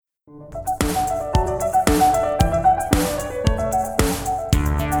Hello,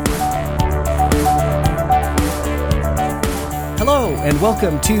 and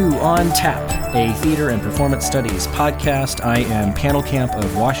welcome to On Tap, a theater and performance studies podcast. I am Panel Camp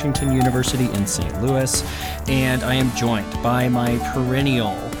of Washington University in St. Louis, and I am joined by my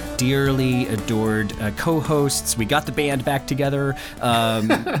perennial, dearly adored co-hosts. We got the band back together.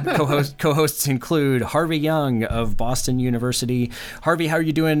 Co-hosts include Harvey Young of Boston University. Harvey, how are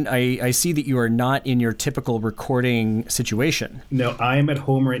you doing? I see that you are not in your typical recording situation. No, I am at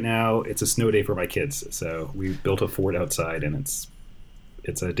home right now. It's a snow day for my kids, so we built a fort outside, and it's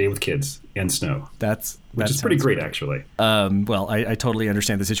a day with kids and snow. Which is pretty great, actually. Well, I totally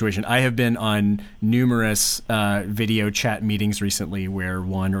understand the situation. I have been on numerous video chat meetings recently where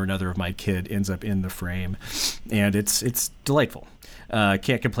one or another of my kid ends up in the frame, and it's delightful.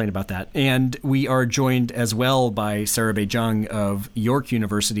 Can't complain about that. And we are joined as well by Sarah Bae Jung of York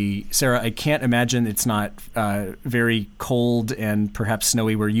University. Sarah, I can't imagine it's not very cold and perhaps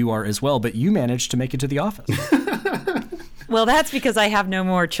snowy where you are as well, but you managed to make it to the office. Well, that's because I have no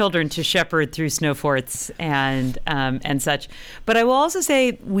more children to shepherd through snow forts and such. But I will also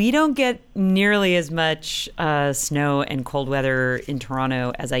say we don't get nearly as much snow and cold weather in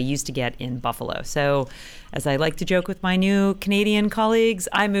Toronto as I used to get in Buffalo. So as I like to joke with my new Canadian colleagues,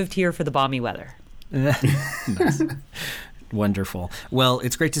 I moved here for the balmy weather. Nice. Wonderful. Well,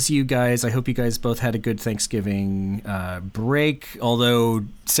 it's great to see you guys. I hope you guys both had a good Thanksgiving break. Although,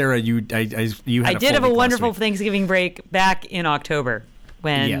 Sarah, you had I did have a wonderful Thanksgiving break back in October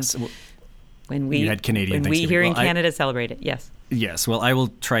when we you had Canadian when we Thanksgiving. here in Canada celebrate it. Yes. Yes. Well, I will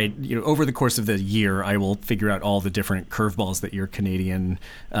try. Over the course of the year, I will figure out all the different curveballs that your Canadian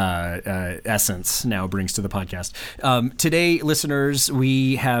essence now brings to the podcast. Today, listeners,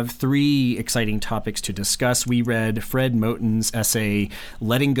 we have three exciting topics to discuss. We read Fred Moten's essay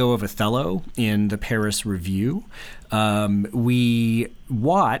 "Letting Go of Othello" in the Paris Review. We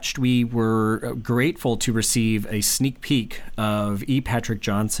were grateful to receive a sneak peek of E. Patrick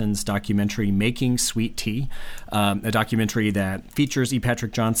Johnson's documentary, Making Sweet Tea, a documentary that features E.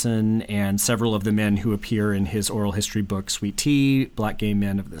 Patrick Johnson and several of the men who appear in his oral history book, Sweet Tea, Black Gay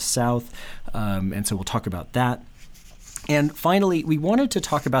Men of the South. And so we'll talk about that. And finally, we wanted to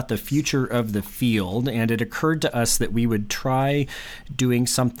talk about the future of the field, and it occurred to us that we would try doing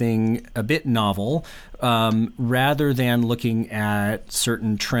something a bit novel rather than looking at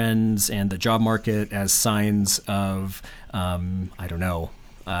certain trends and the job market as signs of,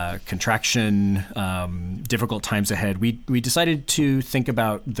 contraction, difficult times ahead. We decided to think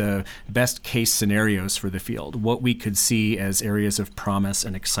about the best case scenarios for the field, what we could see as areas of promise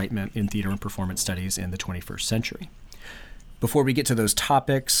and excitement in theater and performance studies in the 21st century. Before we get to those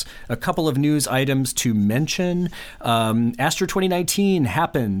topics, a couple of news items to mention. Astro 2019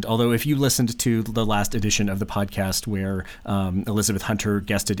 happened, although if you listened to the last edition of the podcast where Elizabeth Hunter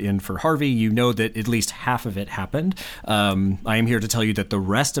guested in for Harvey, you know that at least half of it happened. I am here to tell you that the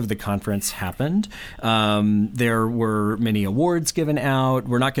rest of the conference happened. There were many awards given out.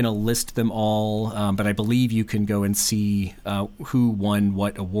 We're not going to list them all, but I believe you can go and see who won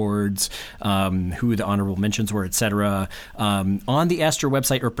what awards, who the honorable mentions were, etc. On the Astro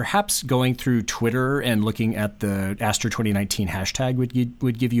website, or perhaps going through Twitter and looking at the Astro 2019 hashtag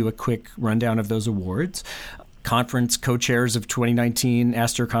would give you a quick rundown of those awards. Conference co-chairs of 2019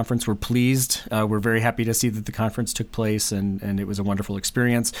 Astro Conference were pleased. We're very happy to see that the conference took place, and it was a wonderful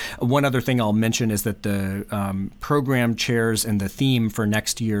experience. One other thing I'll mention is that the program chairs and the theme for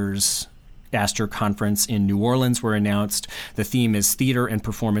next year's Astro Conference in New Orleans were announced. The theme is Theater and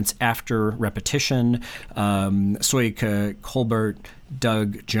Performance After Repetition. Soyka Colbert,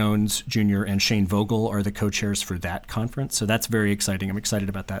 Doug Jones Jr., and Shane Vogel are the co-chairs for that conference. So that's very exciting. I'm excited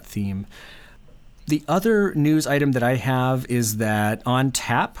about that theme. The other news item that I have is that On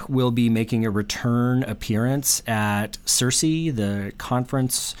Tap will be making a return appearance at CIRCE, the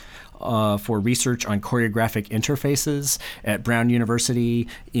conference for research on choreographic interfaces at Brown University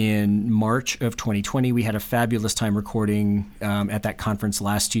in March of 2020. We had a fabulous time recording at that conference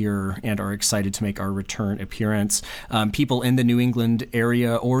last year and are excited to make our return appearance. People in the New England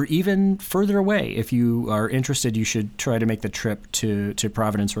area or even further away, if you are interested, you should try to make the trip to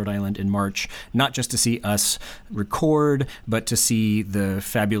Providence, Rhode Island in March, not just to see us record, but to see the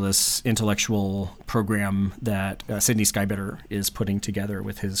fabulous intellectual program that Sydney Skybetter is putting together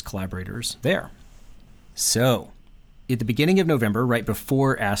with his collaborators there. So, at the beginning of November, right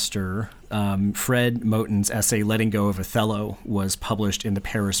before Astor, Fred Moten's essay "Letting Go of Othello" was published in the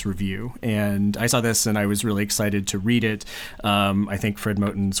Paris Review, and I saw this and I was really excited to read it. I think Fred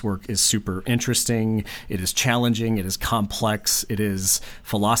Moten's work is super interesting. It is challenging. It is complex. It is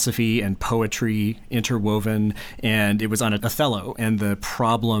philosophy and poetry interwoven, and it was on Othello and the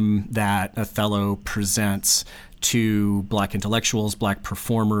problem that Othello presents to Black intellectuals, Black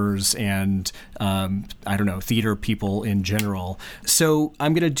performers, and theater people in general. So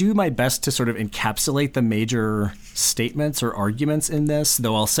I'm going to do my best to sort of encapsulate the major statements or arguments in this,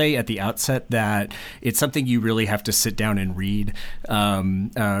 though I'll say at the outset that it's something you really have to sit down and read.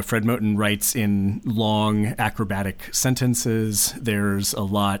 Fred Moten writes in long acrobatic sentences. There's a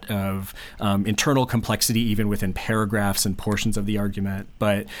lot of internal complexity even within paragraphs and portions of the argument.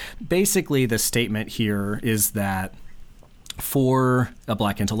 But basically the statement here is that for a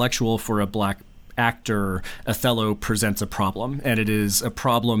Black intellectual, for a Black actor, Othello presents a problem, and it is a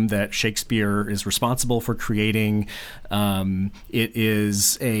problem that Shakespeare is responsible for creating. It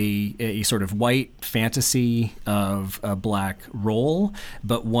is a sort of white fantasy of a Black role,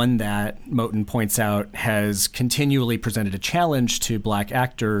 but one that Moten points out has continually presented a challenge to Black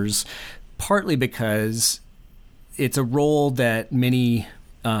actors, partly because it's a role that many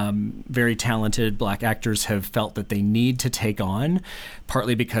very talented Black actors have felt that they need to take on,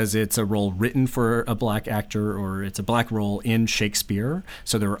 partly because it's a role written for a Black actor or it's a Black role in Shakespeare,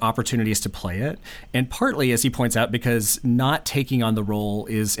 so there are opportunities to play it, and partly, as he points out, because not taking on the role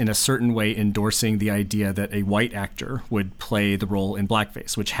is in a certain way endorsing the idea that a white actor would play the role in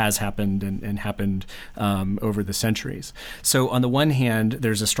blackface, which has happened and happened over the centuries. So on the one hand,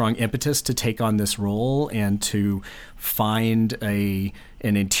 there's a strong impetus to take on this role and to find an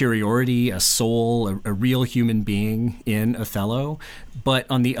interiority, a soul, a real human being in Othello. But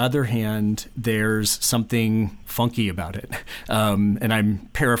on the other hand, there's something funky about it. And I'm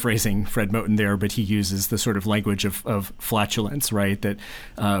paraphrasing Fred Moten there, but he uses the sort of language of flatulence, right? That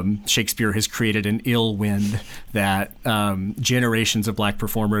Shakespeare has created an ill wind that generations of Black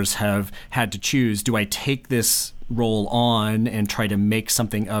performers have had to choose. Do I take this role on and try to make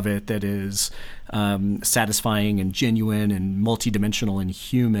something of it that is satisfying and genuine and multidimensional and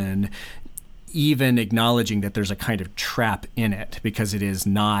human, even acknowledging that there's a kind of trap in it, because it is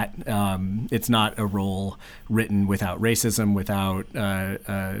not it's not a role written without racism, without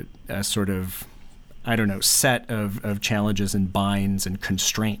a sort of, I don't know, set of challenges and binds and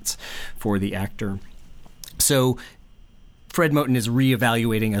constraints for the actor. So Fred Moten is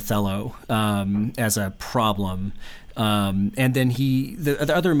reevaluating Othello as a problem. And then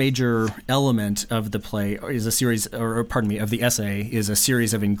the other major element of the play is a series, of the essay, is a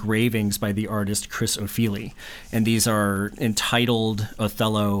series of engravings by the artist Chris Ofili. And these are entitled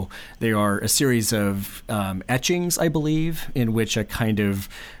Othello. They are a series of etchings, I believe, in which a kind of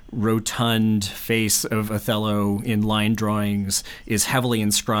rotund face of Othello in line drawings is heavily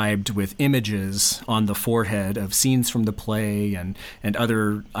inscribed with images on the forehead of scenes from the play and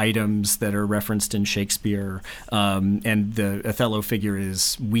other items that are referenced in Shakespeare. And the Othello figure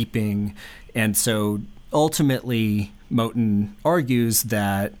is weeping. And so ultimately, Moten argues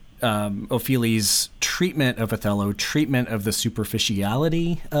that Ofili's treatment of Othello, treatment of the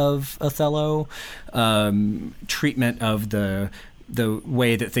superficiality of Othello, treatment of the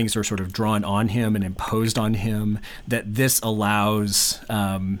way that things are sort of drawn on him and imposed on him, that this allows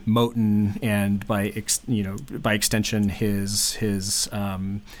Moten and by extension his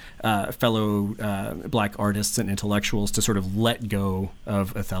fellow Black artists and intellectuals to sort of let go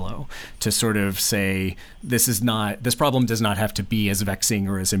of Othello, to sort of say this problem does not have to be as vexing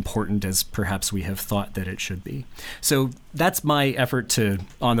or as important as perhaps we have thought that it should be. So that's my effort to,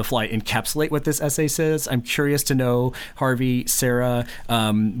 on the fly, encapsulate what this essay says. I'm curious to know, Harvey, Sarah,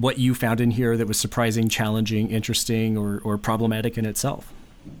 what you found in here that was surprising, challenging, interesting, or problematic in itself.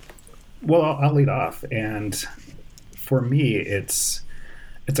 Well, I'll lead off. And for me, it's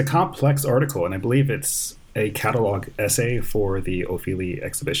a complex article, and I believe it's a catalog essay for the Ofili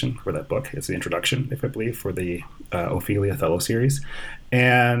exhibition, for that book. It's the introduction, if I believe, for the Ofili Othello series.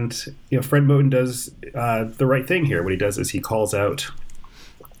 And Fred Moten does the right thing here. What he does is he calls out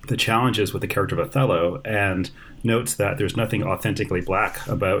the challenges with the character of Othello and notes that there's nothing authentically Black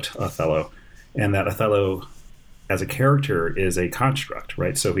about Othello, and that Othello as a character is a construct,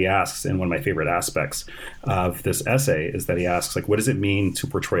 right? So he asks, and one of my favorite aspects of this essay is that he asks, what does it mean to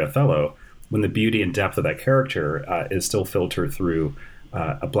portray Othello when the beauty and depth of that character is still filtered through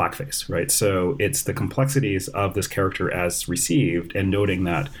a blackface, right? So it's the complexities of this character as received, and noting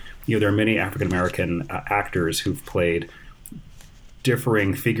that there are many African-American actors who've played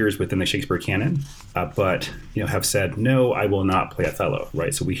differing figures within the Shakespeare canon, but have said, no, I will not play Othello,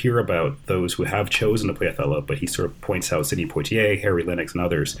 right? So we hear about those who have chosen to play Othello, but he sort of points out Sidney Poitier, Harry Lennox, and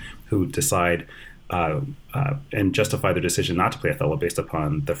others who decide and justify their decision not to play Othello based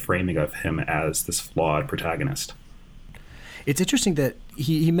upon the framing of him as this flawed protagonist. It's interesting that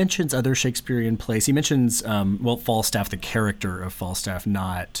he mentions other Shakespearean plays. He mentions, Falstaff, the character of Falstaff,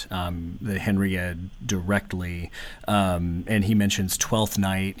 not the Henriade directly. And he mentions Twelfth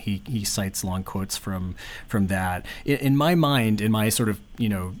Night. He cites long quotes from that. In my mind, in my sort of,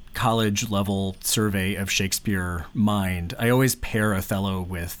 college level survey of Shakespeare mind, I always pair Othello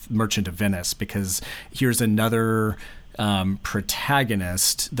with Merchant of Venice, because here's another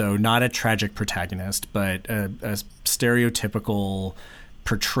protagonist, though not a tragic protagonist, but a stereotypical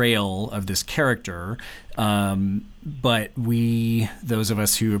portrayal of this character. But those of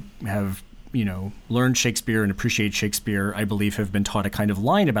us who have, learned Shakespeare and appreciate Shakespeare, I believe, have been taught a kind of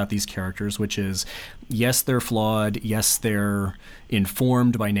line about these characters, which is, yes, they're flawed. Yes, they're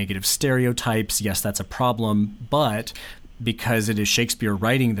informed by negative stereotypes. Yes, that's a problem. But because it is Shakespeare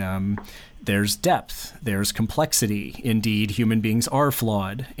writing them, there's depth, there's complexity. Indeed, human beings are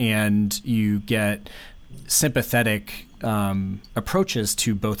flawed, and you get sympathetic approaches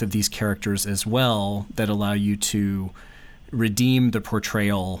to both of these characters as well that allow you to redeem the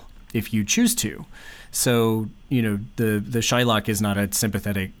portrayal if you choose to. So, the Shylock is not a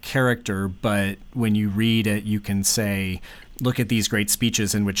sympathetic character, but when you read it, you can say, look at these great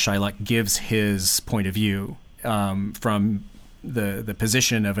speeches in which Shylock gives his point of view from the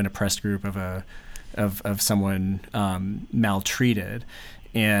position of an oppressed group, of someone maltreated.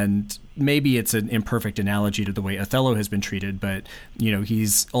 And maybe it's an imperfect analogy to the way Othello has been treated, but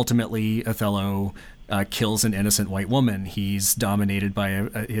he's ultimately, Othello kills an innocent white woman. He's dominated by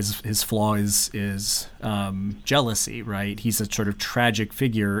his flaw is jealousy, right? He's a sort of tragic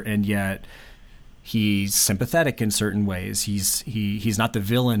figure, and yet he's sympathetic in certain ways. He's not the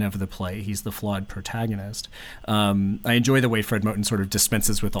villain of the play. He's the flawed protagonist. I enjoy the way Fred Moten sort of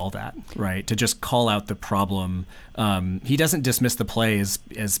dispenses with all that, right? To just call out the problem. He doesn't dismiss the play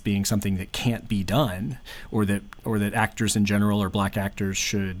as being something that can't be done, or that actors in general or black actors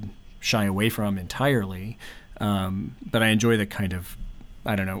should shy away from entirely. But I enjoy the kind of,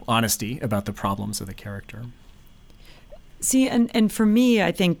 honesty about the problems of the character. See, and for me,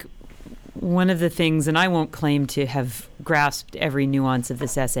 I think one of the things, and I won't claim to have grasped every nuance of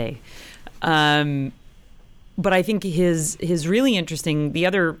this essay, but I think his really interesting, the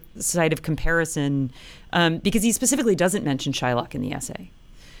other side of comparison, because he specifically doesn't mention Shylock in the essay,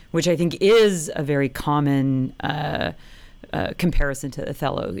 which I think is a very common comparison to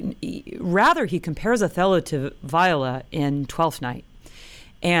Othello. Rather, he compares Othello to Viola in Twelfth Night.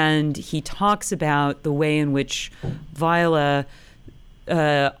 And he talks about the way in which Viola,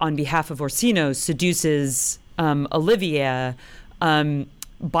 on behalf of Orsino, seduces Olivia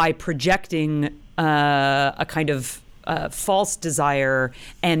by projecting a kind of false desire,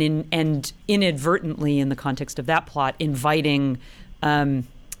 and inadvertently, in the context of that plot, inviting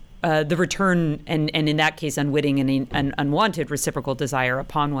the return, and in that case, unwitting and unwanted reciprocal desire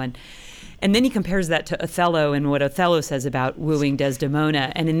upon one. And then he compares that to Othello and what Othello says about wooing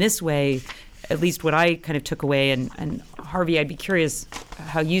Desdemona. And in this way, at least what I kind of took away, and Harvey, I'd be curious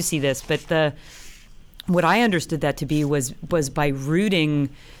how you see this, but what I understood that to be was by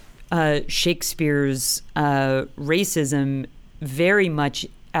rooting Shakespeare's racism very much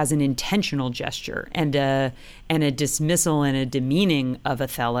as an intentional gesture and a dismissal and a demeaning of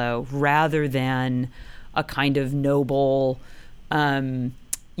Othello, rather than a kind of noble,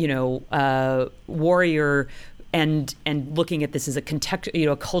 warrior, and looking at this as a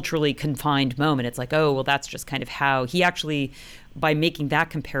culturally confined moment. It's like, oh, well, that's just kind of how he actually, by making that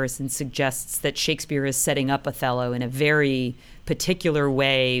comparison, suggests that Shakespeare is setting up Othello in a very particular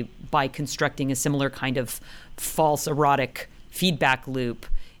way by constructing a similar kind of false erotic feedback loop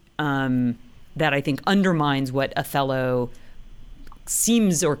that I think undermines what Othello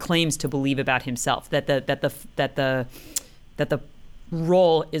seems or claims to believe about himself, that the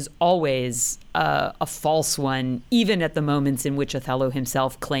role is always a false one, even at the moments in which Othello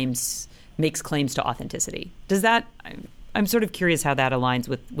himself makes claims to authenticity. Does that? I'm sort of curious how that aligns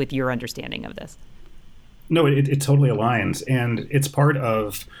with your understanding of this. No, it totally aligns, and it's part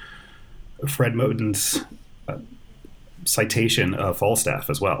of Fred Moten's citation of Falstaff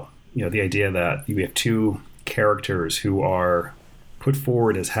as well. The idea that we have two characters who are put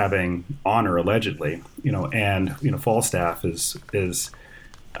forward as having honor, allegedly, and Falstaff is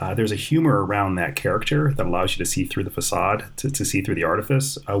there's a humor around that character that allows you to see through the facade, to see through the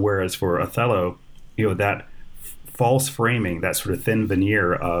artifice, whereas for Othello, that false framing, that sort of thin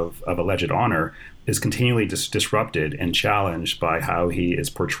veneer of alleged honor, is continually disrupted and challenged by how he is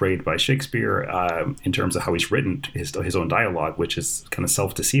portrayed by Shakespeare, in terms of how he's written his own dialogue, which is kind of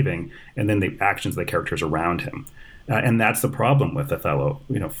self-deceiving, and then the actions of the characters around him. And that's the problem with Othello,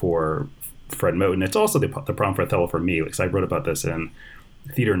 for Fred Moten. It's also the problem for Othello for me, because I wrote about this in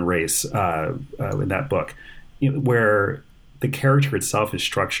Theater and Race, in that book, where the character itself is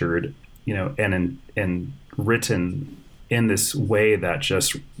structured, and written in this way that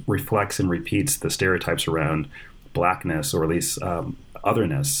just reflects and repeats the stereotypes around blackness, or at least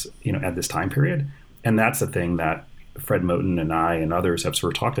otherness, at this time period. And that's the thing that Fred Moten and I and others have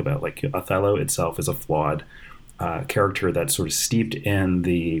sort of talked about. Like, Othello itself is a flawed character that's sort of steeped in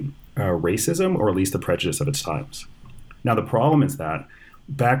the racism, or at least the prejudice of its times. Now, the problem is that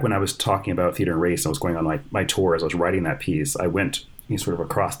back when I was talking about Theater and Race, I was going on my tour as I was writing that piece, I went sort of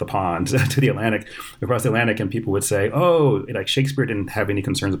across the pond to the Atlantic, and people would say, oh, like Shakespeare didn't have any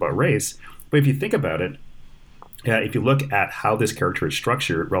concerns about race. But if you think about it, if you look at how this character is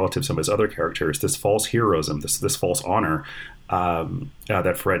structured relative to some of his other characters, this false heroism, this false honor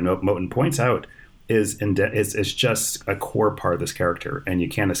that Fred Moten points out is just a core part of this character, and you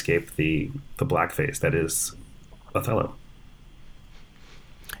can't escape the blackface that is Othello.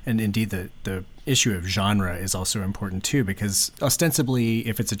 And indeed, the issue of genre is also important too, because ostensibly,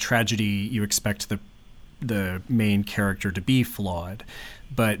 if it's a tragedy, you expect the main character to be flawed.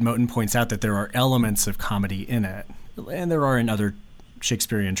 But Moten points out that there are elements of comedy in it, and there are in other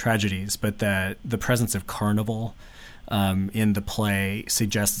Shakespearean tragedies, but that the presence of carnival in the play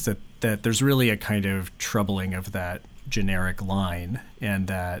suggests that there's really a kind of troubling of that generic line, and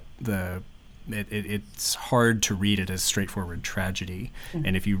that it's hard to read it as straightforward tragedy. Mm-hmm.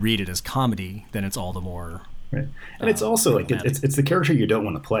 And if you read it as comedy, then it's all the more right. And it's also like it's the character you don't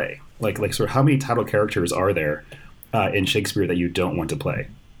want to play. Like sort of how many title characters are there in Shakespeare that you don't want to play?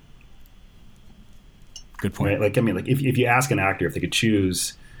 Good point. Right? Like, I mean, like if you ask an actor if they could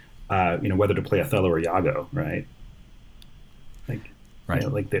choose, whether to play Othello or Iago, right? Like,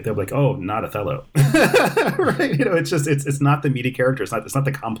 right. Like they'll be like, oh, not Othello, right? It's not the meaty character. It's not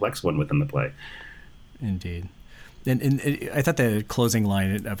the complex one within the play. Indeed. And I thought the closing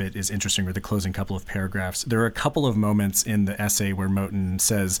line of it is interesting, or the closing couple of paragraphs. There are a couple of moments in the essay where Moten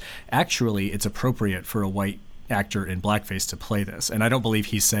says, actually, it's appropriate for a white actor in blackface to play this. And I don't believe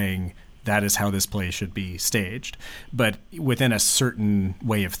he's saying that is how this play should be staged. But within a certain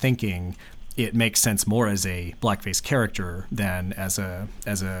way of thinking, it makes sense more as a blackface character than as a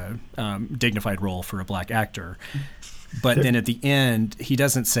dignified role for a black actor. But then at the end, he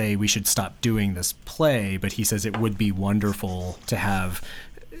doesn't say we should stop doing this play, but he says it would be wonderful to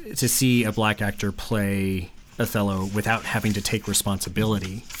see a black actor play Othello without having to take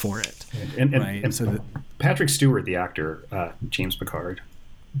responsibility for it. And Patrick Stewart, the actor, James Picard.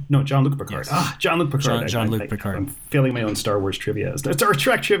 No, Jean-Luc Picard. Yes. Jean-Luc Picard. Jean-Luc Picard. I'm failing my own Star Wars trivia. Star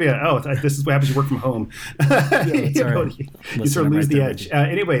Trek trivia. Oh, this is what happens when you work from home. You sort of lose the edge.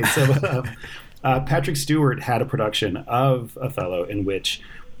 Anyway, so Patrick Stewart had a production of Othello in which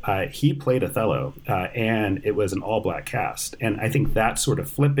he played Othello, and it was an all-black cast. And I think that sort of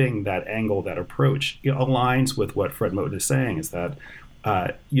flipping, that angle, that approach, aligns with what Fred Moten is saying, is that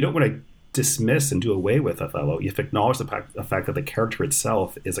you don't want to dismiss and do away with Othello. You have to acknowledge the fact that the character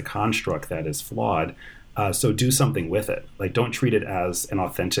itself is a construct that is flawed. So do something with it. Like, don't treat it as an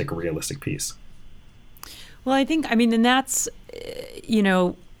authentic, realistic piece. Well, and that's,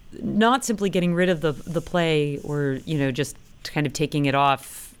 not simply getting rid of the play, or, just kind of taking it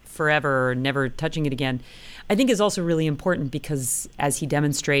off forever or never touching it again, I think is also really important, because as he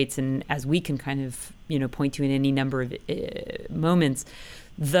demonstrates, and as we can kind of, point to in any number of moments,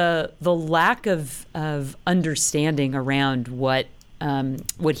 the lack of understanding around what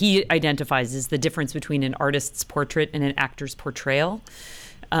he identifies as the difference between an artist's portrait and an actor's portrayal,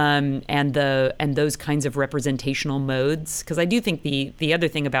 and those kinds of representational modes. Because I do think the other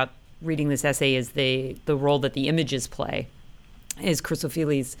thing about reading this essay is the role that the images play, is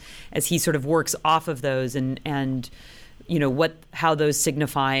Chrysophiles, as he sort of works off of those and how those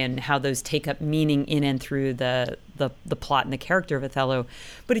signify and how those take up meaning in and through the plot and the character of Othello.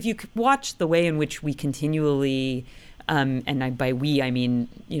 But if you watch the way in which we continually, by we I mean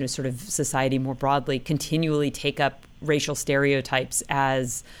sort of society more broadly, continually take up racial stereotypes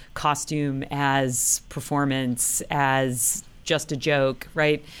as costume, as performance, as just a joke,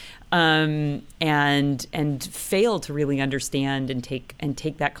 right? And fail to really understand and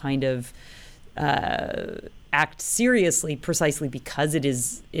take that kind of act seriously precisely because it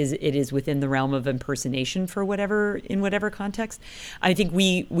is within the realm of impersonation in whatever context. I think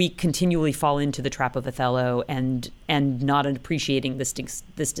we continually fall into the trap of Othello and not appreciating this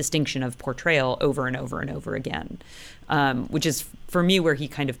distinction of portrayal over and over and over again, which is for me where he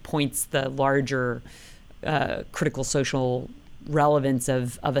kind of points the larger critical social relevance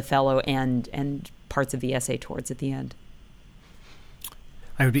of Othello and parts of the essay towards at the end.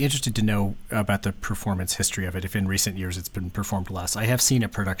 I would be interested to know about the performance history of it, if in recent years it's been performed less. I have seen a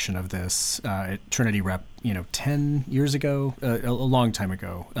production of this at Trinity Rep, 10 years ago, a long time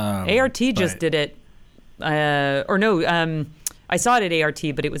ago. ART just did it. I saw it at ART,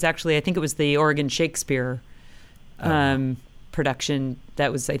 but it was actually, I think it was the Oregon Shakespeare production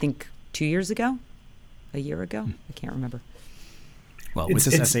that was, I think, 2 years ago, a year ago. I can't remember. Well, with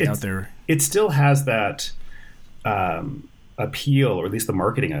this essay out there, it still has that appeal, or at least the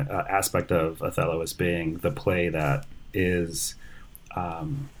marketing aspect of Othello as being the play that is,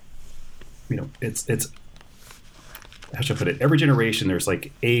 it's how should I put it? Every generation, there's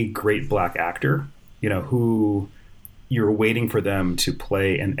like a great black actor, who you're waiting for them to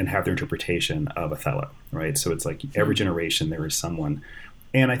play and have their interpretation of Othello, right? So it's like every generation there is someone,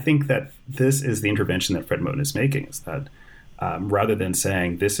 and I think that this is the intervention that Fred Moten is making, is that. Rather than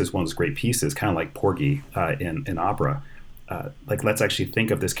saying this is one of those great pieces, kind of like Porgy in opera, let's actually think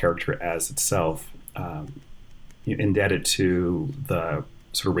of this character as itself indebted to the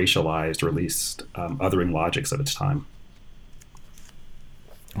sort of racialized or at least othering logics of its time.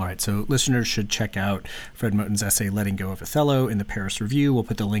 All right, so listeners should check out Fred Moten's essay, Letting Go of Othello, in the Paris Review. We'll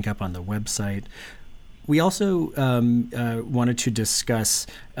put the link up on the website. We also wanted to discuss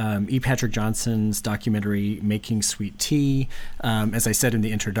E. Patrick Johnson's documentary, Making Sweet Tea. As I said in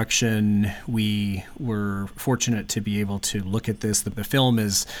the introduction, we were fortunate to be able to look at this. The film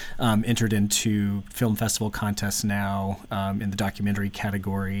is entered into film festival contests now in the documentary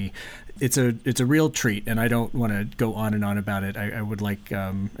category. It's a real treat, and I don't want to go on and on about it. I would like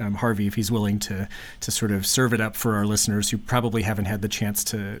Harvey, if he's willing to sort of serve it up for our listeners who probably haven't had the chance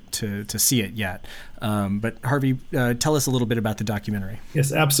to see it yet. But Harvey, tell us a little bit about the documentary.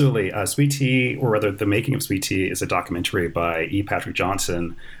 Yes, absolutely. Sweet Tea, or rather The Making of Sweet Tea, is a documentary by E. Patrick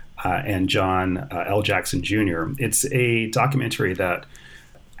Johnson and John L. Jackson Jr. It's a documentary that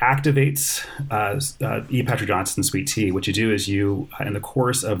activates E. Patrick Johnson's Sweet Tea. What you do is you, in the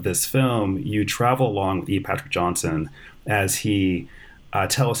course of this film, you travel along with E. Patrick Johnson as he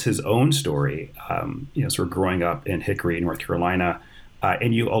tells his own story, sort of growing up in Hickory, North Carolina.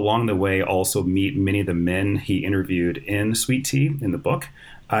 And you, along the way, also meet many of the men he interviewed in Sweet Tea in the book.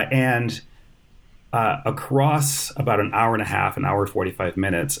 And across about an hour and a half, an hour 45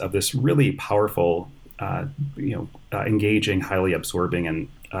 minutes of this really powerful, engaging, highly absorbing, and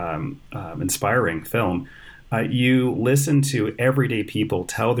inspiring film, you listen to everyday people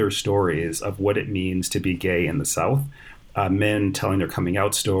tell their stories of what it means to be gay in the South. Men telling their coming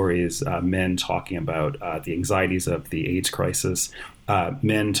out stories, men talking about the anxieties of the AIDS crisis,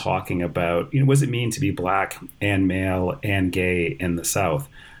 men talking about, what does it mean to be black and male and gay in the South?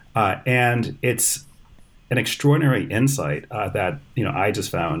 And it's an extraordinary insight that, I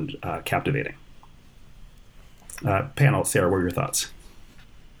just found captivating. Panel, Sarah, what are your thoughts?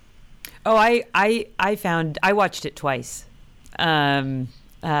 Oh, I watched it twice.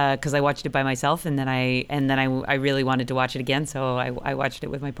 Because I watched it by myself, and then I really wanted to watch it again, so I watched it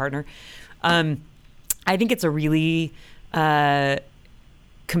with my partner. I think it's a really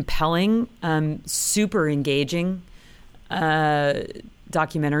compelling, super engaging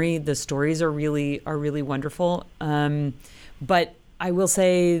documentary. The stories are really wonderful. But I will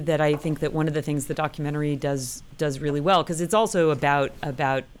say that I think that one of the things the documentary does really well, because it's also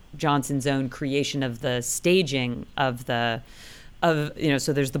about Johnson's own creation of the staging of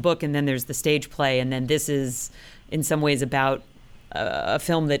so there's the book and then there's the stage play, and then this is in some ways about a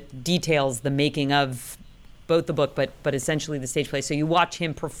film that details the making of both the book but essentially the stage play. So you watch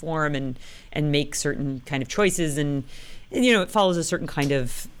him perform and make certain kind of choices, and it follows a certain kind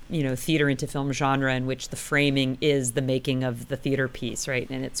of theater into film genre in which the framing is the making of the theater piece, right?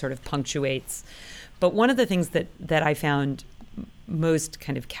 And it sort of punctuates. But one of the things that I found most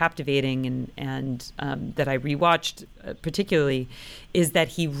kind of captivating and that I rewatched particularly is that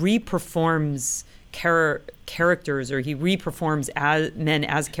he reperforms characters, or he reperforms men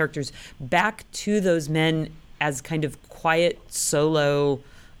as characters back to those men as kind of quiet, solo,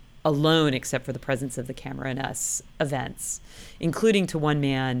 alone, except for the presence of the camera and us events, including to one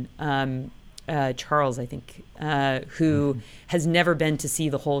man, Charles, I think, who has never been to see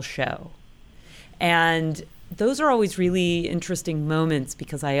the whole show. And those are always really interesting moments,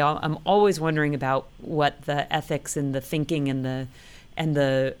 because I'm always wondering about what the ethics and the thinking and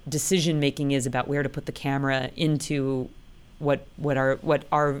the decision making is about where to put the camera into what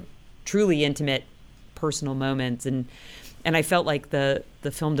are truly intimate personal moments. And I felt like the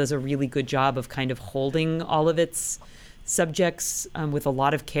film does a really good job of kind of holding all of its subjects with a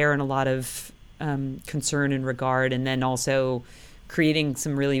lot of care and a lot of concern and regard, and then also creating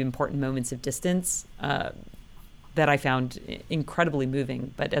some really important moments of distance that I found incredibly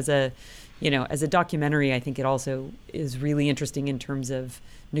moving. But as a documentary, I think it also is really interesting in terms of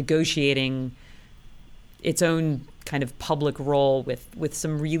negotiating its own kind of public role with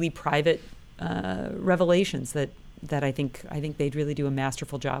some really private revelations that I think they'd really do a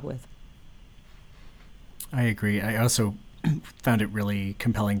masterful job with. I agree. I also found it really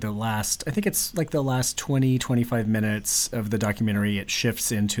compelling. I think it's like the last 20, 25 minutes of the documentary, it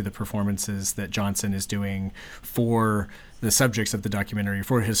shifts into the performances that Johnson is doing for the subjects of the documentary,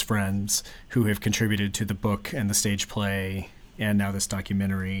 for his friends who have contributed to the book and the stage play and now this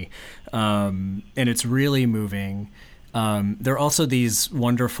documentary. And it's really moving. There are also these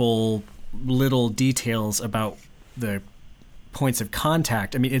wonderful little details about the points of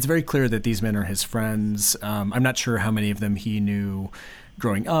contact. I mean, it's very clear that these men are his friends. I'm not sure how many of them he knew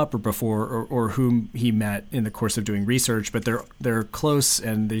growing up or before, or whom he met in the course of doing research, but they're close,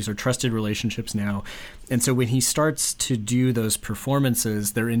 and these are trusted relationships now. And so when he starts to do those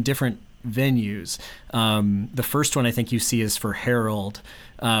performances, they're in different venues. The first one I think you see is for Harold.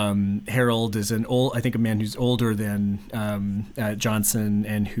 Harold is a man who's older than Johnson,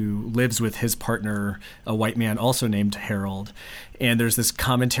 and who lives with his partner, a white man also named Harold. And there's this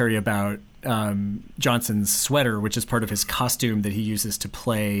commentary about Johnson's sweater, which is part of his costume that he uses to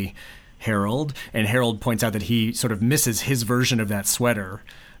play Harold. And Harold points out that he sort of misses his version of that sweater,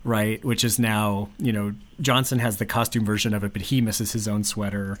 right? Which is now, Johnson has the costume version of it, but he misses his own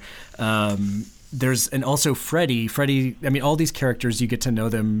sweater. And also Freddie, I mean, all these characters, you get to know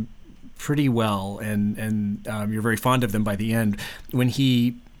them pretty well, and you're very fond of them by the end. When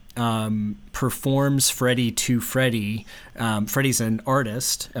he performs Freddie to Freddie, Freddie's an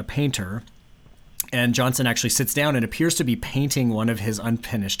artist, a painter, and Johnson actually sits down and appears to be painting one of his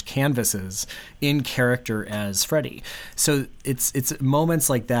unfinished canvases in character as Freddie. So it's moments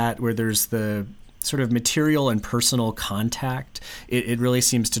like that where there's the sort of material and personal contact. It really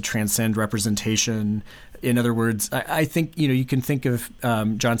seems to transcend representation. In other words, I think, you can think of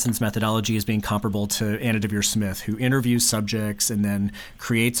Johnson's methodology as being comparable to Anna Deavere Smith, who interviews subjects and then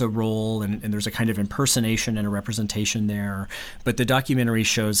creates a role, and there's a kind of impersonation and a representation there. But the documentary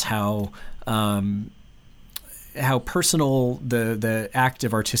shows how personal the act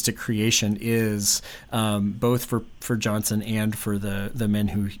of artistic creation is, both for Johnson and for the men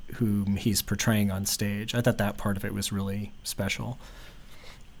whom he's portraying on stage. I thought that part of it was really special.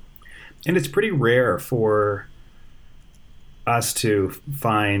 And it's pretty rare for us to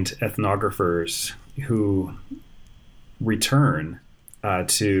find ethnographers who return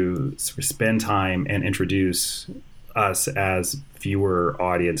to sort of spend time and introduce us as viewer,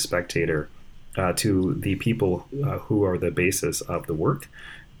 audience, spectator to the people who are the basis of the work.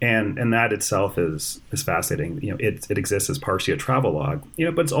 And that itself is fascinating. It exists as partially a travelogue,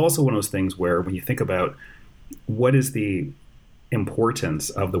 but it's also one of those things where when you think about what is the importance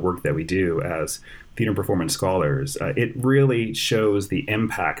of the work that we do as theater and performance scholars, it really shows the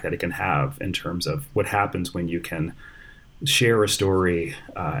impact that it can have in terms of what happens when you can share a story,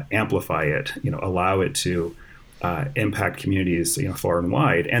 amplify it, allow it to impact communities, far and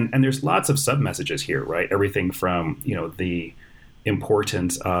wide. And there's lots of sub-messages here, right? Everything from, the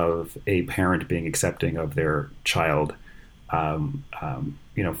importance of a parent being accepting of their child,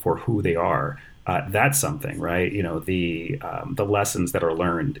 for who they are. That's something, right? The lessons that are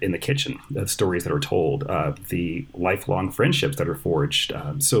learned in the kitchen, the stories that are told, the lifelong friendships that are forged.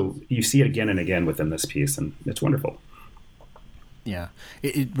 So you see it again and again within this piece, and it's wonderful. Yeah.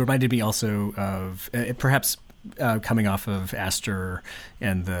 It reminded me also of perhaps coming off of Astor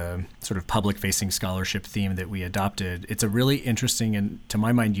and the sort of public-facing scholarship theme that we adopted. It's a really interesting and, to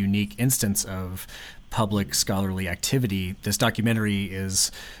my mind, unique instance of public scholarly activity. This documentary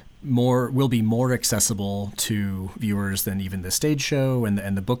will be more accessible to viewers than even the stage show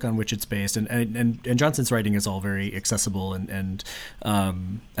and the book on which it's based. And Johnson's writing is all very accessible, and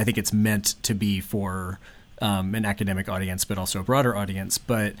I think it's meant to be for an academic audience, but also a broader audience.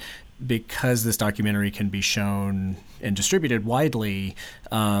 But because this documentary can be shown and distributed widely,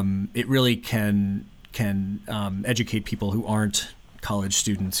 it really can educate people who aren't college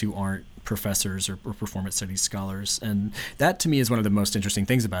students, who aren't professors or performance studies scholars. And that to me is one of the most interesting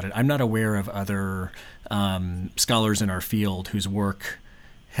things about it. I'm not aware of other scholars in our field whose work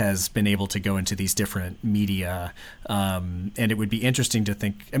has been able to go into these different media. And it would be interesting to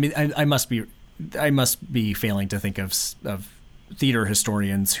think, I mean, I must be failing to think of theater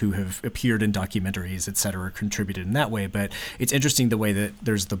historians who have appeared in documentaries, et cetera, contributed in that way. But it's interesting the way that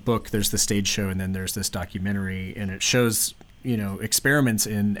there's the book, there's the stage show, and then there's this documentary, and it shows, experiments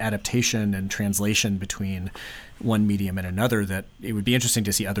in adaptation and translation between one medium and another that it would be interesting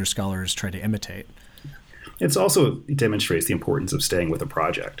to see other scholars try to imitate. It also demonstrates the importance of staying with a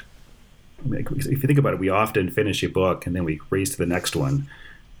project. I mean, if you think about it, we often finish a book and then we race to the next one.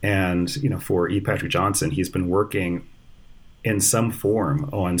 And, for E. Patrick Johnson, he's been working in some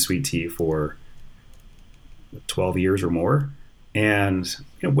form on Sweet Tea for 12 years or more. And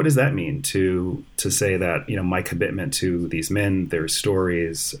what does that mean to say that, my commitment to these men, their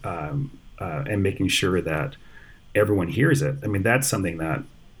stories, and making sure that everyone hears it? I mean, that's something that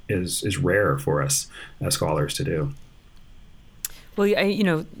is rare for us as scholars to do. Well,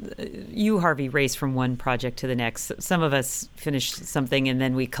 you, Harvey, race from one project to the next. Some of us finish something and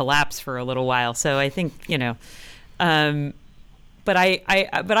then we collapse for a little while. So I think, but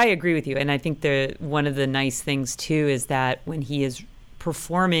I agree with you. And I think one of the nice things, too, is that when he is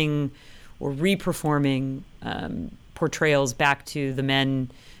performing or reperforming portrayals back to the men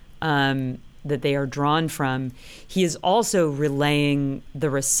that they are drawn from, he is also relaying the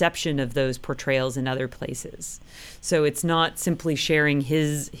reception of those portrayals in other places. So it's not simply sharing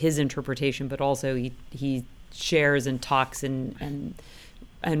his interpretation, but also he shares and talks and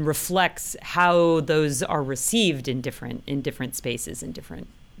reflects how those are received in different spaces and different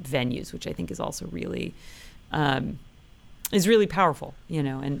venues, which I think is also really is really powerful,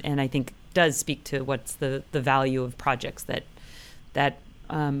 and I think does speak to what's the value of projects that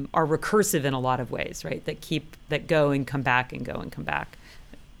are recursive in a lot of ways, right? That go and come back and go and come back.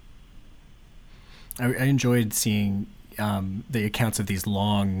 I enjoyed seeing the accounts of these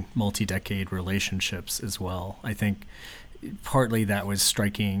long, multi-decade relationships as well. I think partly that was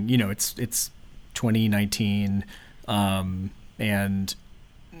striking. It's 2019, and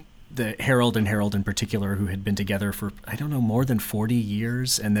the Harold and Harold in particular, who had been together for, I don't know, more than 40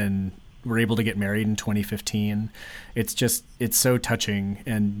 years, and then were able to get married in 2015. It's so touching,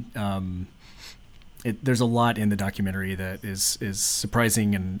 and there's a lot in the documentary that is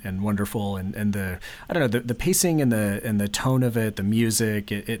surprising and wonderful, and the pacing and the tone of it, the music,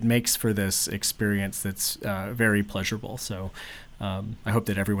 it makes for this experience that's very pleasurable. So I hope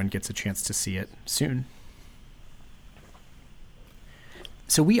that everyone gets a chance to see it soon.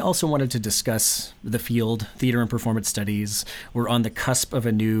 So we also wanted to discuss the field, theater and performance studies. We're on the cusp of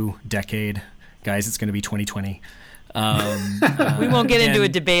a new decade. Guys, it's going to be 2020. We won't get into a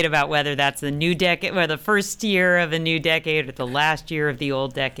debate about whether that's the new decade or the first year of a new decade or the last year of the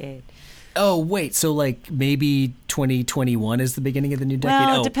old decade. Oh, wait. So maybe 2021 is the beginning of the new decade?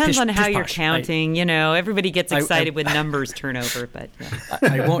 Well, it depends on how you're counting. Everybody gets excited when numbers turn over, but yeah.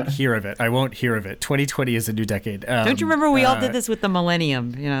 I won't hear of it. 2020 is a new decade. Don't you remember we all did this with the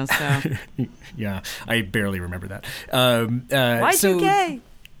millennium, so. Yeah, I barely remember that. Y2K.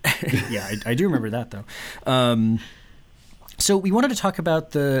 Yeah, I do remember that, though. So we wanted to talk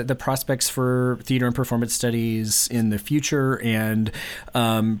about the prospects for theater and performance studies in the future, and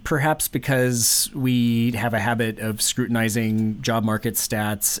perhaps because we have a habit of scrutinizing job market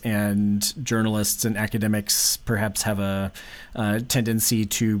stats, and journalists and academics perhaps have a tendency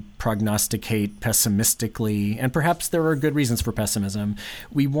to prognosticate pessimistically, and perhaps there are good reasons for pessimism.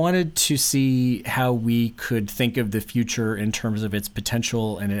 We wanted to see how we could think of the future in terms of its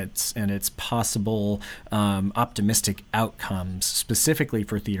potential and its possible optimistic outcomes, specifically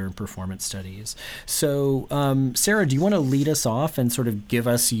for theater and performance studies. So, Sarah, do you want to lead us off and sort of give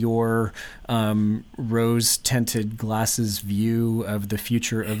us your rose-tinted glasses view of the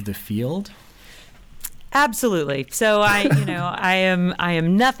future of the field? Absolutely. So I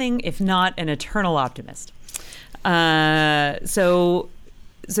am nothing if not an eternal optimist. So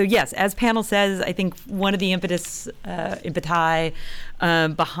yes, as Panel says, I think one of the impeti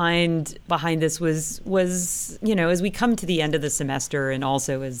behind this was as we come to the end of the semester, and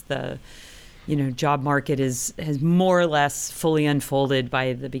also as the job market has more or less fully unfolded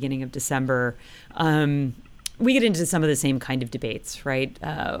by the beginning of December, we get into some of the same kind of debates, right?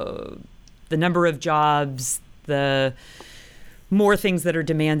 The number of jobs, the more things that are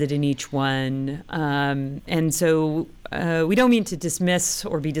demanded in each one. And so we don't mean to dismiss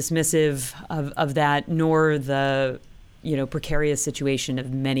or be dismissive of that, nor the precarious situation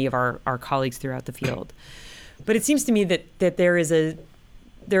of many of our colleagues throughout the field. But it seems to me that there is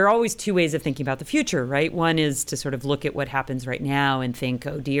there are always two ways of thinking about the future, right? One is to sort of look at what happens right now and think,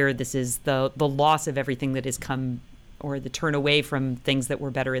 oh dear, this is the loss of everything that has come, or the turn away from things that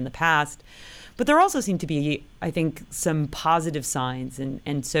were better in the past. But there also seem to be, I think, some positive signs.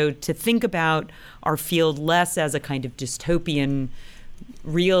 And so to think about our field less as a kind of dystopian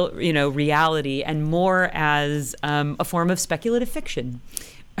reality and more as a form of speculative fiction.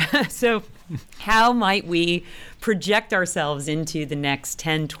 So how might we project ourselves into the next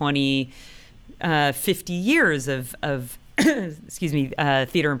 10, 20, 50 years of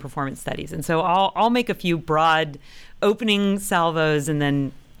theater and performance studies? And so I'll make a few broad opening salvos, and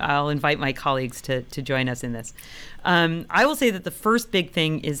then I'll invite my colleagues to join us in this. I will say that the first big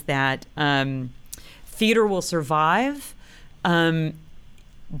thing is that theater will survive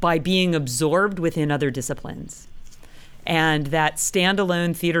by being absorbed within other disciplines, and that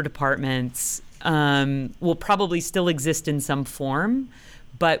standalone theater departments will probably still exist in some form,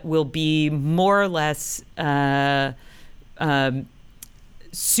 but will be more or less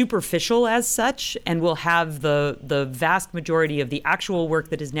superficial as such, and will have the vast majority of the actual work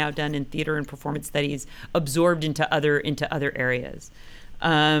that is now done in theater and performance studies absorbed into other areas.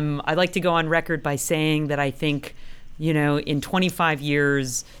 I'd like to go on record by saying that I think, in 25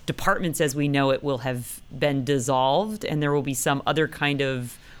 years, departments as we know it will have been dissolved, and there will be some other kind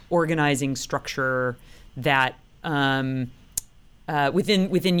of organizing structure that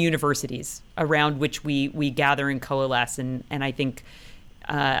within universities around which we gather and coalesce. And I think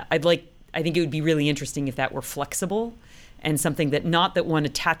I think it would be really interesting if that were flexible and something that not that one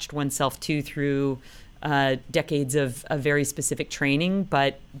attached oneself to through decades of very specific training,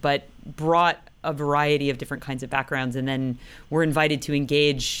 but brought a variety of different kinds of backgrounds, and then were invited to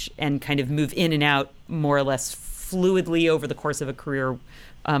engage and kind of move in and out more or less fluidly over the course of a career,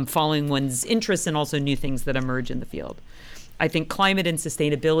 following one's interests and also new things that emerge in the field. I think climate and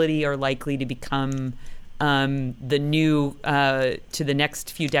sustainability are likely to become the new, to the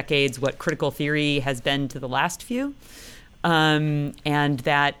next few decades, what critical theory has been to the last few. And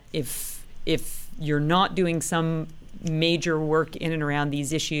that if you're not doing some major work in and around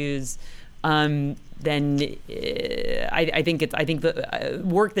these issues, then I think the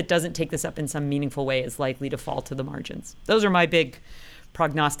work that doesn't take this up in some meaningful way is likely to fall to the margins. Those are my big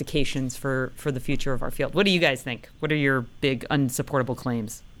prognostications for the future of our field. What do you guys think? What are your big unsupportable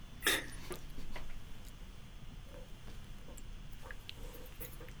claims?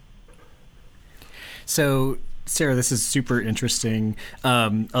 So, Sarah, this is super interesting.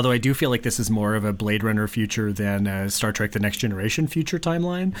 Although I do feel like this is more of a Blade Runner future than a Star Trek: The Next Generation future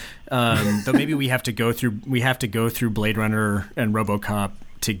timeline. But maybe we have to go through Blade Runner and RoboCop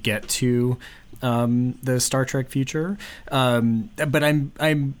to get to the Star Trek future. But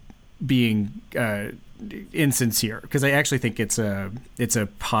I'm being insincere, because I actually think it's a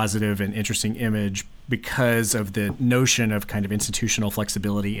positive and interesting image, because of the notion of kind of institutional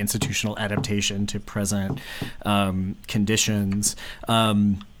flexibility, institutional adaptation to present conditions.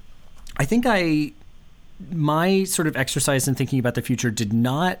 I think my sort of exercise in thinking about the future did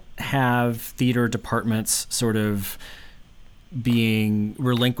not have theater departments sort of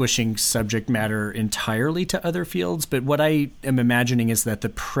relinquishing subject matter entirely to other fields, but what I am imagining is that the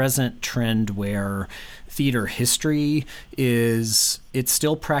present trend where theater history it's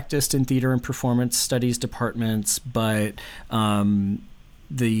still practiced in theater and performance studies departments, but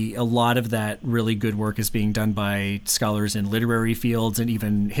a lot of that really good work is being done by scholars in literary fields and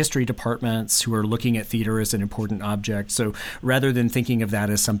even history departments who are looking at theater as an important object. So rather than thinking of that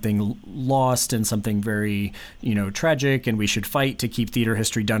as something lost and something very, tragic, and we should fight to keep theater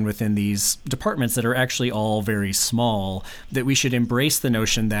history done within these departments that are actually all very small, that we should embrace the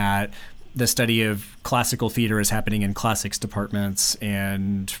notion that the study of classical theater is happening in classics departments,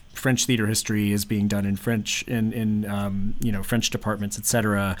 and French theater history is being done in French French departments,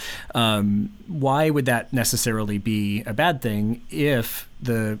 etc. Why would that necessarily be a bad thing if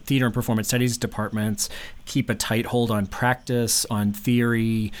the theater and performance studies departments keep a tight hold on practice, on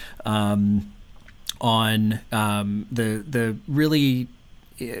theory, on the really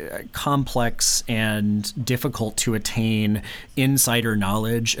complex and difficult to attain insider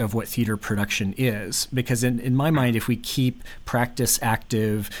knowledge of what theater production is? Because in my mind, if we keep practice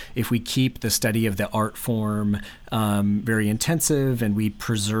active, if we keep the study of the art form very intensive, and we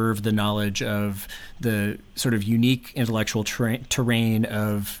preserve the knowledge of the sort of unique intellectual terrain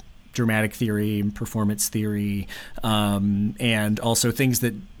of dramatic theory and performance theory, and also things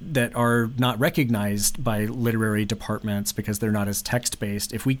that are not recognized by literary departments because they're not as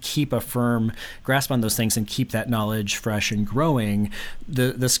text-based. If we keep a firm grasp on those things and keep that knowledge fresh and growing,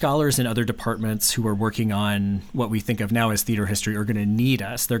 the scholars in other departments who are working on what we think of now as theater history are going to need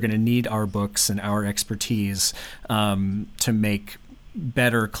us. They're going to need our books and our expertise to make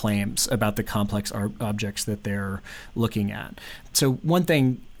better claims about the complex objects that they're looking at. So one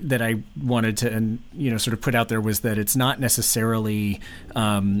thing that I wanted to, sort of put out there was that it's not necessarily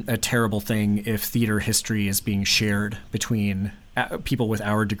a terrible thing if theater history is being shared between people with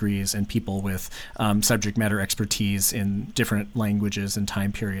our degrees and people with subject matter expertise in different languages and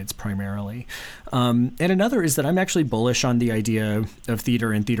time periods primarily. And another is that I'm actually bullish on the idea of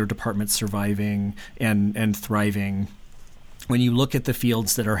theater and theater departments surviving and thriving. When you look at the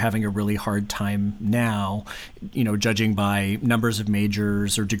fields that are having a really hard time now, judging by numbers of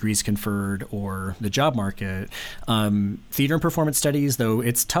majors or degrees conferred or the job market, theater and performance studies, though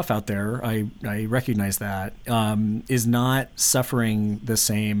it's tough out there, I recognize that, is not suffering the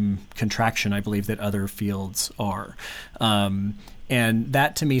same contraction, I believe, that other fields are. And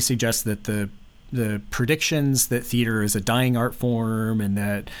that to me suggests that the predictions that theater is a dying art form and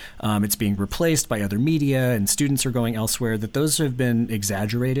that it's being replaced by other media and students are going elsewhere, that those have been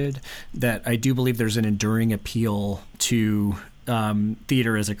exaggerated, that I do believe there's an enduring appeal to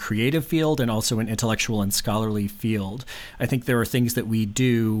theater as a creative field and also an intellectual and scholarly field. I think there are things that we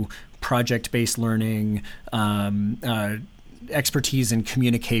do, project-based learning, expertise in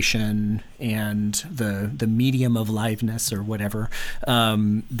communication and the medium of liveness or whatever,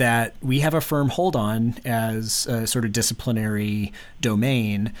 that we have a firm hold on as a sort of disciplinary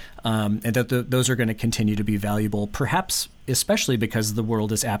domain, and that those are going to continue to be valuable, perhaps especially because the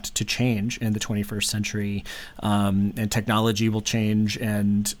world is apt to change in the 21st century, and technology will change,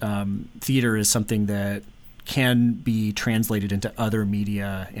 and theater is something that can be translated into other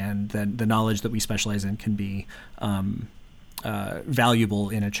media, and then the knowledge that we specialize in can be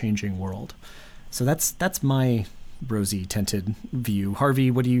valuable in a changing world. So that's my rosy tinted view. Harvey,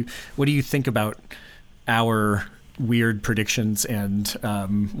 what do you think about our weird predictions, and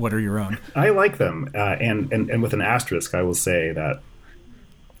what are your own? I like them, and with an asterisk, I will say that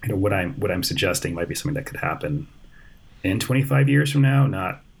what I'm suggesting might be something that could happen in 25 years from now,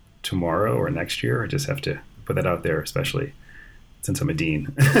 not tomorrow or next year. I just have to put that out there, especially since I'm a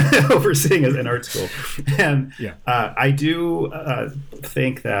dean overseeing an art school. And I do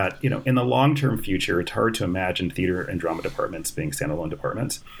think that, in the long-term future, it's hard to imagine theater and drama departments being standalone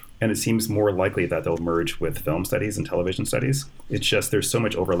departments. And it seems more likely that they'll merge with film studies and television studies. It's just there's so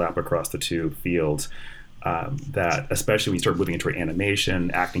much overlap across the two fields that, especially when you start moving into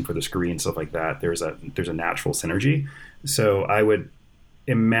animation, acting for the screen, stuff like that, there's a natural synergy. So I would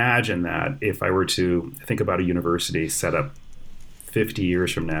imagine that if I were to think about a university set up 50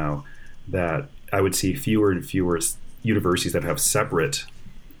 years from now, that I would see fewer and fewer universities that have separate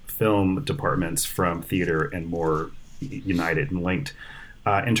film departments from theater and more united and linked.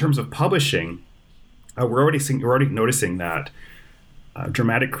 In terms of publishing, we're already noticing that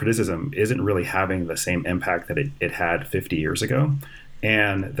dramatic criticism isn't really having the same impact that it had 50 years ago.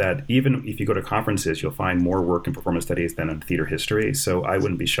 And that even if you go to conferences, you'll find more work in performance studies than in theater history. So I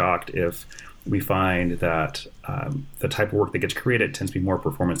wouldn't be shocked if we find that the type of work that gets created tends to be more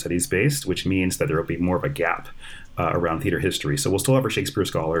performance studies based, which means that there will be more of a gap around theater history. So we'll still have our Shakespeare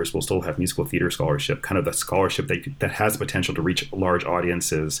scholars, we'll still have musical theater scholarship, kind of the scholarship that has the potential to reach large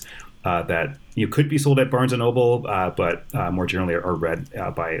audiences that could be sold at Barnes & Noble, but more generally are read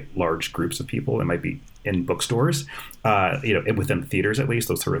by large groups of people. It might be in bookstores, within theaters at least,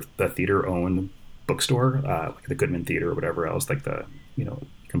 those sort of the theater-owned bookstore, like the Goodman Theater or whatever else, like you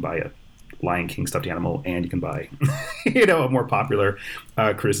can buy a Lion King stuffed animal and you can buy, a more popular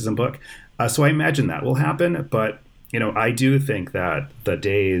criticism book. So I imagine that will happen, but, I do think that the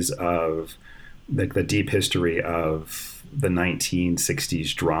days of the deep history of the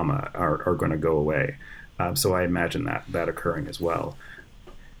 1960s drama are going to go away. So I imagine that occurring as well.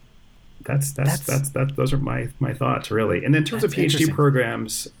 Those are my thoughts, really. And in terms of PhD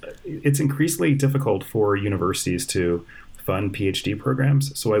programs, it's increasingly difficult for universities to fund PhD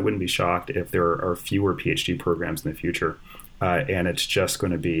programs. So I wouldn't be shocked if there are fewer PhD programs in the future. And it's just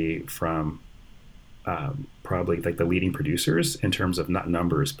going to be from probably like the leading producers in terms of not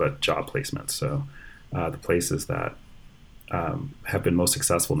numbers, but job placements. So the places that have been most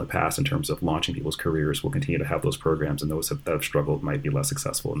successful in the past in terms of launching people's careers will continue to have those programs, and those that have struggled might be less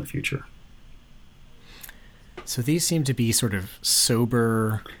successful in the future. So these seem to be sort of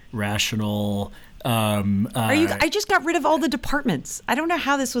sober, rational, I just got rid of all the departments. I don't know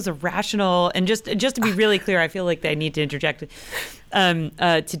how this was a rational. And just to be really clear, I feel like I need to interject.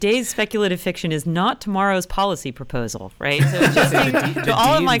 Today's speculative fiction is not tomorrow's policy proposal, right? So just to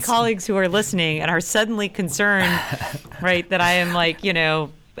all of my colleagues who are listening and are suddenly concerned, right, that I am like,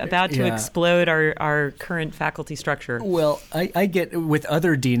 about to explode our current faculty structure. Well, I get, with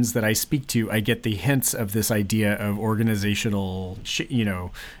other deans that I speak to, I get the hints of this idea of organizational,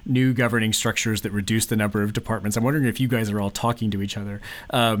 new governing structures that reduce the number of departments. I'm wondering if you guys are all talking to each other.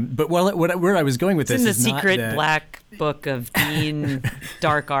 But where I was going with this is in the secret black book of Dean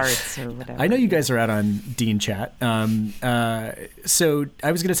Dark Arts or whatever. I know you guys are out on Dean Chat. So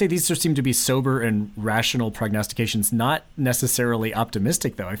I was going to say these seem to be sober and rational prognostications, not necessarily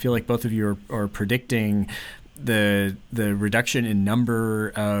optimistic, though. I feel like both of you are predicting the reduction in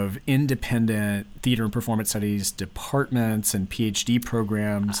number of independent theater and performance studies departments and PhD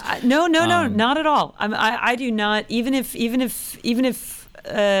programs. No, not at all. I do not. Even if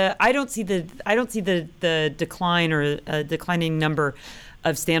I don't see the decline or declining number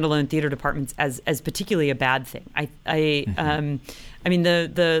of standalone theater departments as particularly a bad thing. I mean,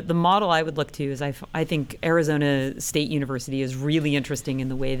 the model I would look to is I think Arizona State University is really interesting in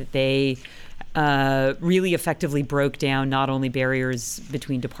the way that they really effectively broke down not only barriers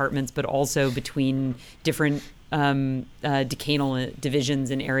between departments but also between different decanal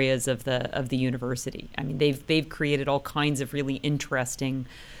divisions and areas of the university. I mean, they've created all kinds of really interesting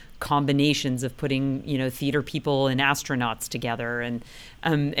combinations of putting theater people and astronauts together and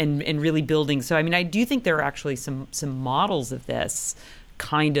really building. So I mean, I do think there are actually some models of this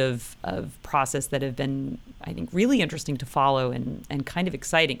kind of process that have been, I think, really interesting to follow and kind of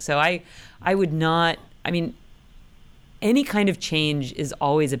exciting. So I would not. I mean, any kind of change is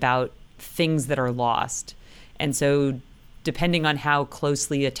always about things that are lost, and so depending on how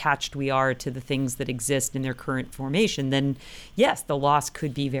closely attached we are to the things that exist in their current formation, then yes, the loss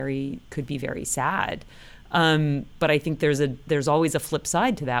could be very sad. But I think there's always a flip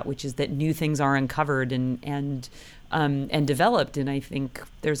side to that, which is that new things are uncovered and developed, and I think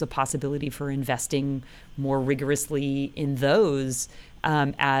there's a possibility for investing more rigorously in those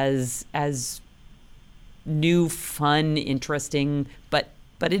as new, fun, interesting, but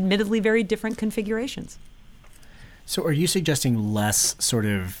admittedly very different configurations. So are you suggesting less sort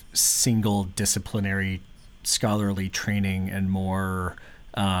of single disciplinary scholarly training and more,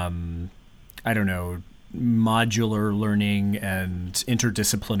 modular learning and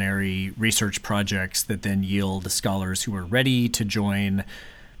interdisciplinary research projects that then yield scholars who are ready to join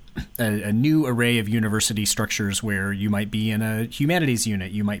a new array of university structures where you might be in a humanities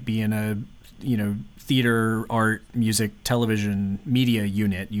unit, you might be in a, theater, art, music, television, media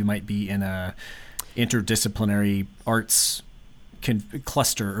unit, you might be in a interdisciplinary arts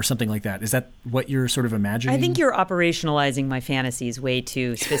cluster or something like that. Is that what you're sort of imagining? I think you're operationalizing my fantasies way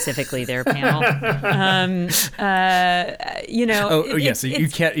too specifically there, panel. Yes, you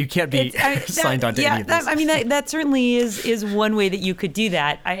can't be signed on to any of this. I mean, that certainly is one way that you could do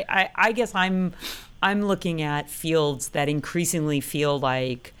that. I guess I'm looking at fields that increasingly feel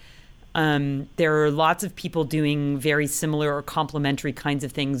like there are lots of people doing very similar or complementary kinds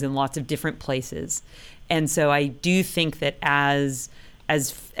of things in lots of different places. And so I do think that as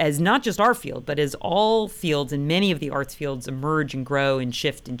not just our field, but as all fields and many of the arts fields emerge and grow and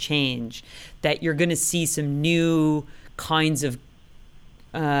shift and change, that you're going to see some new kinds of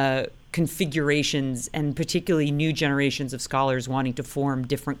configurations and particularly new generations of scholars wanting to form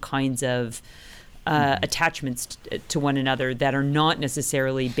different kinds of attachments to one another that are not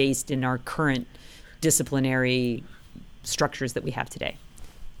necessarily based in our current disciplinary structures that we have today.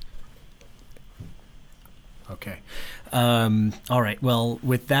 Okay. All right. Well,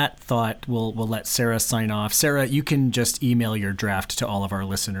 with that thought, we'll let Sarah sign off. Sarah, you can just email your draft to all of our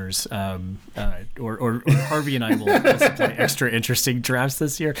listeners, or Harvey and I will supply extra interesting drafts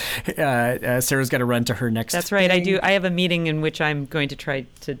this year. Sarah's got to run to her next. That's right. Thing. I have a meeting in which I'm going to try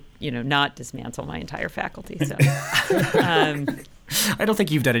to, not dismantle my entire faculty. So. I don't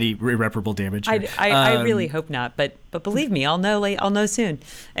think you've done any irreparable damage. I really hope not, but believe me, I'll know soon.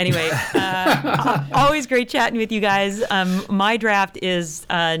 Anyway, always great chatting with you guys. My draft is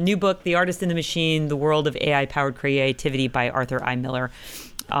a new book, The Artist in the Machine: The World of AI-Powered Creativity by Arthur I. Miller.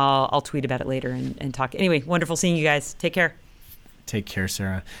 I'll tweet about it later and talk. Anyway, wonderful seeing you guys. Take care. Take care,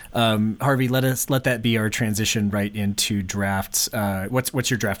 Sarah. Harvey, let that be our transition right into drafts. What's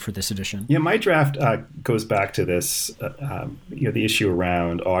your draft for this edition? Yeah, my draft goes back to this, the issue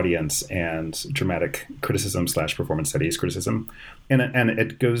around audience and dramatic criticism / performance studies criticism, and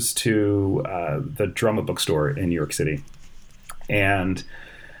it goes to the Drama Bookstore in New York City, and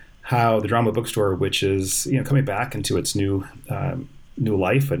how the Drama Bookstore, which is coming back into its new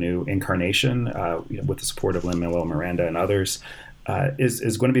life, a new incarnation, with the support of Lin-Manuel Miranda and others,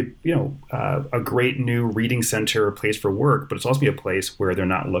 is going to be a great new reading center, a place for work, but it's also be a place where they're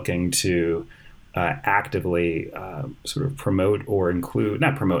not looking to actively sort of promote or include,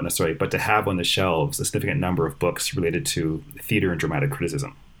 not promote necessarily, but to have on the shelves a significant number of books related to theater and dramatic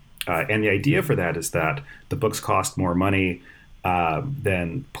criticism. And the idea for that is that the books cost more money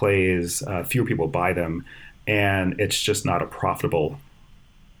than plays, fewer people buy them, and it's just not a profitable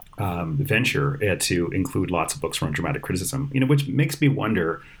venture to include lots of books from dramatic criticism, which makes me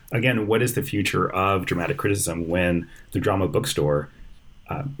wonder, again, what is the future of dramatic criticism when the Drama Bookstore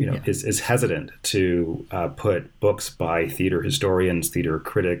is hesitant to put books by theater historians, theater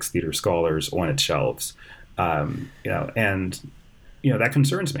critics, theater scholars on its shelves. And that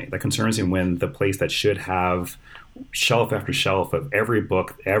concerns me. That concerns me when the place that should have shelf after shelf of every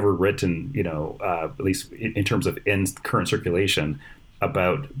book ever written, at least in terms of in current circulation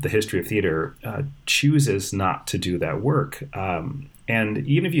about the history of theater, chooses not to do that work. And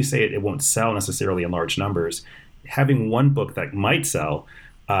even if you say it won't sell necessarily in large numbers, having one book that might sell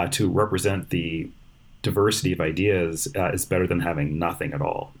to represent the diversity of ideas is better than having nothing at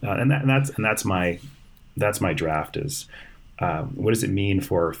all. And that's my draft is what does it mean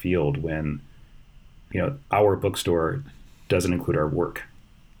for our field when our bookstore doesn't include our work?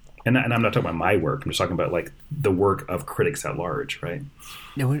 And I'm not talking about my work. I'm just talking about like the work of critics at large, right?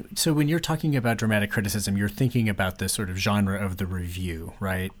 Yeah, so when you're talking about dramatic criticism, you're thinking about the sort of genre of the review,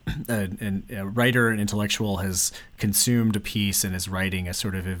 right? And a writer, an intellectual, has consumed a piece and is writing a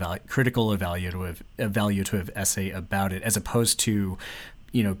sort of critical evaluative essay about it, as opposed to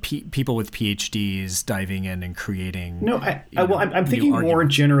people with PhDs diving in and creating. No, I'm thinking more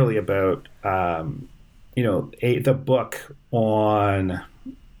generally about the book on.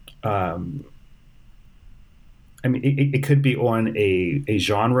 It could be on a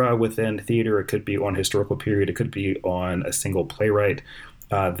genre within theater. It could be on historical period. It could be on a single playwright.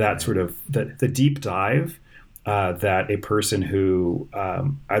 That sort of the deep dive that a person who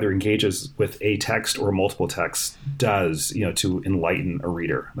either engages with a text or multiple texts does, to enlighten a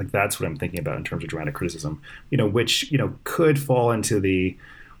reader. Like that's what I'm thinking about in terms of dramatic criticism. Which could fall into the.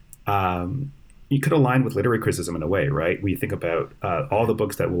 You could align with literary criticism in a way, right? We think about all the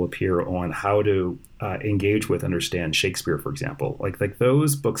books that will appear on how to engage with, understand Shakespeare, for example. Like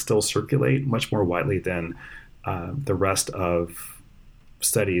those books still circulate much more widely than the rest of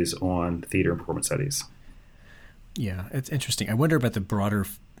studies on theater and performance studies. Yeah, it's interesting. I wonder about the broader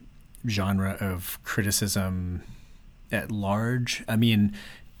genre of criticism at large. I mean,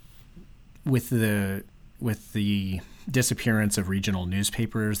 with the disappearance of regional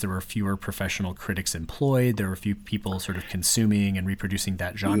newspapers, there were fewer professional critics employed. There were a few people sort of consuming and reproducing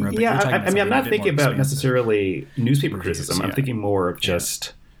that genre. But I'm not thinking about necessarily newspaper criticism. I'm thinking more of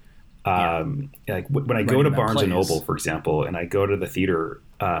just like when I go to Barnes and Noble, for example, and I go to the theater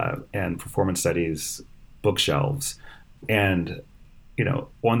and performance studies bookshelves, and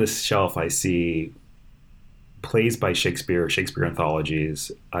on this shelf I see plays by Shakespeare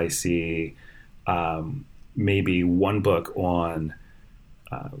anthologies. I see maybe one book on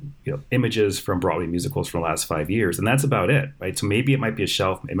images from Broadway musicals from the last 5 years, and that's about it, right? So maybe it might be a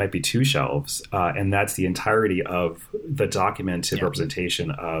shelf, it might be two shelves, and that's the entirety of the documented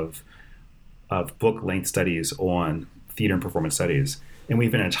representation of book-length studies on theater and performance studies. And we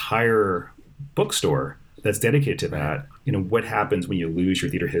have an entire bookstore that's dedicated to that. What happens when you lose your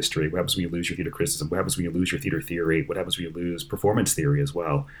theater history? What happens when you lose your theater criticism? What happens when you lose your theater theory? What happens when you lose performance theory as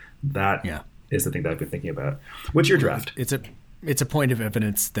well? That is the thing that I've been thinking about. What's your draft? It's a point of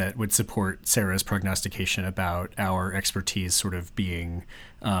evidence that would support Sarah's prognostication about our expertise sort of being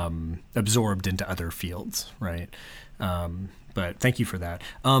absorbed into other fields, right? But thank you for that.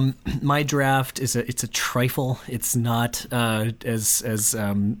 My draft it's a trifle. It's not as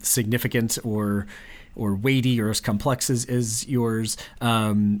significant or weighty or as complex as yours.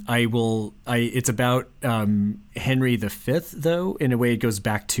 It's about Henry V, though. In a way, it goes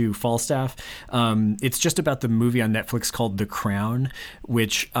back to Falstaff. It's just about the movie on Netflix called The Crown,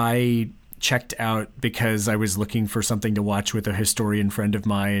 which I checked out because I was looking for something to watch with a historian friend of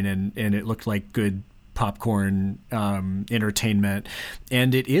mine, and it looked like good popcorn entertainment,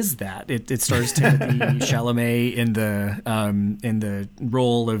 and it is that. It stars Timothy Chalamet in the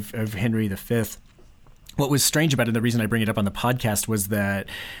role of Henry V. What was strange about it, and the reason I bring it up on the podcast, was that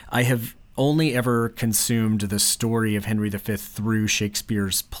I have only ever consumed the story of Henry V through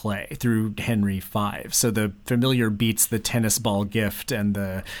Shakespeare's play, through Henry V. So the familiar beats, the tennis ball gift and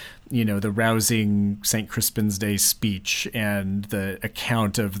the the rousing St. Crispin's Day speech and the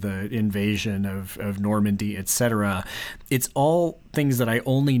account of the invasion of Normandy, etc. It's all things that I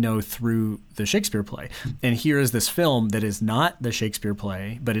only know through the Shakespeare play. And here is this film that is not the Shakespeare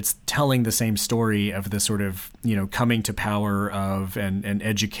play, but it's telling the same story of the sort of, coming to power of and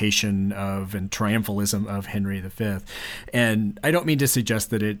education of and triumphalism of Henry V. And I don't mean to suggest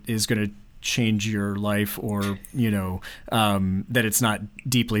that it is going to change your life or, that it's not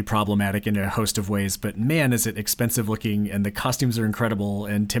deeply problematic in a host of ways. But man, is it expensive looking, and the costumes are incredible,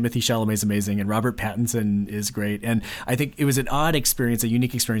 and Timothée Chalamet is amazing, and Robert Pattinson is great. And I think it was an odd experience, a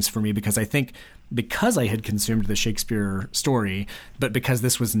unique experience for me, because I think because I had consumed the Shakespeare story, but because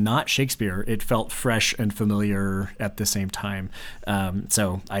this was not Shakespeare, it felt fresh and familiar at the same time.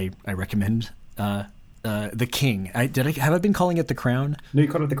 So I recommend The King. Have I been calling it The Crown? No, you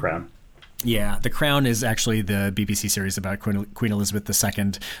called it The Crown. Yeah, The Crown is actually the BBC series about Queen Elizabeth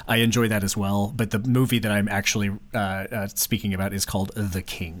II. I enjoy that as well, but the movie that I'm actually speaking about is called The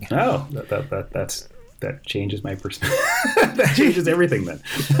King. Oh, that changes my perspective. That changes everything then.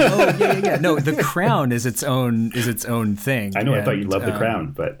 Oh yeah. No, The Crown is its own thing. I know. I thought you loved The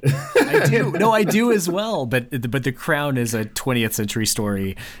Crown, but I do. No, I do as well. But The Crown is a 20th century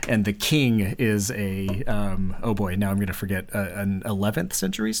story, and The King is a oh boy, now I'm going to forget an 11th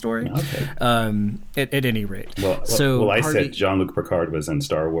century story. Okay. At any rate. I said Jean-Luc Picard was in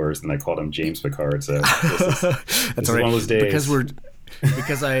Star Wars, and I called him James Picard. So this is one of those days.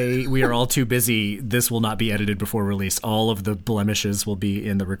 Because we are all too busy, this will not be edited before release. All of the blemishes will be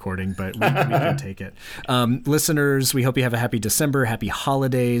in the recording, but we can take it. Listeners, we hope you have a happy December, happy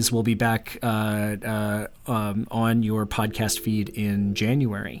holidays. We'll be back on your podcast feed in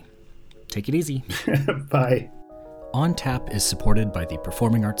January. Take it easy. Bye. On Tap is supported by the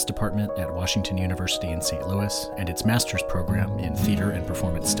Performing Arts Department at Washington University in St. Louis and its master's program in Theater and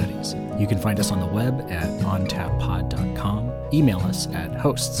Performance Studies. You can find us on the web at ontappod.com. Email us at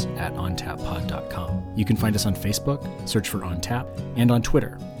hosts@ontappod.com. You can find us on Facebook, search for On Tap, and on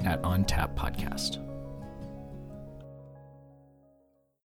Twitter @OnTapPodcast.